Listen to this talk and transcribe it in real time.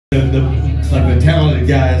like the talented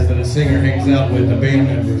guys that a singer hangs out with, the band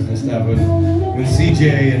members and stuff. When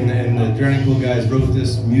CJ and the Drowning Pool guys wrote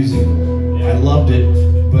this music, I loved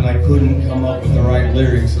it, but I couldn't come up with the right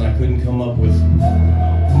lyrics, and I couldn't come up with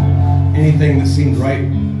anything that seemed right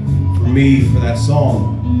for me for that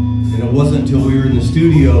song. And it wasn't until we were in the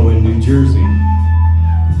studio in New Jersey,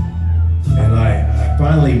 and I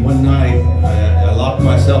finally, one night, I locked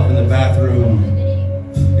myself in the bathroom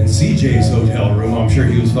in CJ's hotel room. I'm sure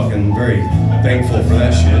he was fucking very thankful for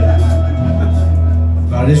that shit.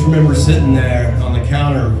 But I just remember sitting there on the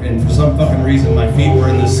counter, and for some fucking reason my feet were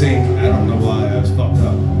in the sink. I don't know why, I was fucked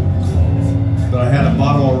up. But I had a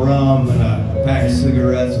bottle of rum and a pack of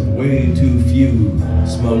cigarettes with way too few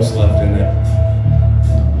smokes left in it.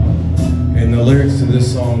 And the lyrics to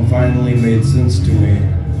this song finally made sense to me.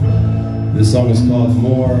 This song is called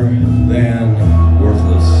More Than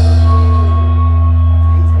Worthless.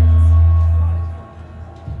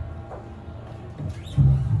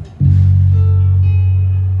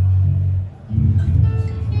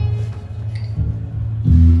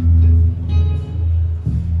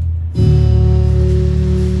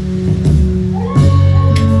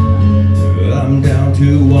 I'm down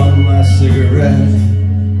to one last cigarette,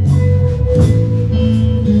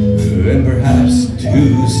 and perhaps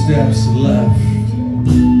 2 steps left.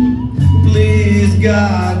 Please,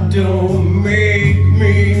 God, don't make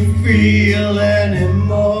me feel anymore.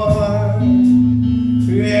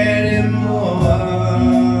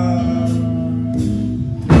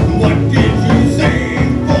 What did you say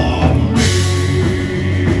for me?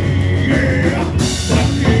 Yeah. What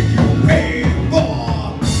did you pay for?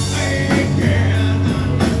 I can't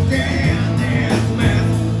understand this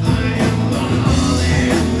mess. I am all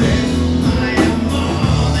in this. I am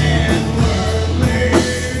more than worthless.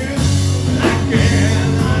 I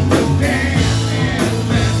can't understand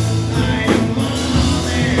this mess. I am more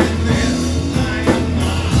than this. I am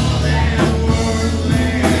more than worthless. I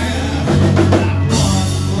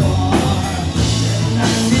want more, and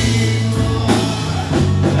I need more.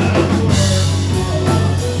 I'm worth more than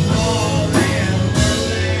worthless.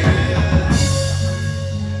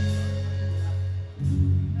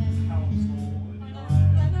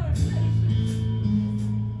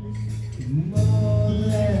 More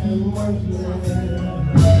than worthless.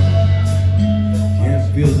 Can't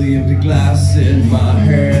feel the empty glass in my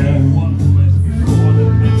hand,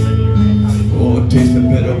 or taste the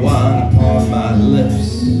bitter wine upon my lips.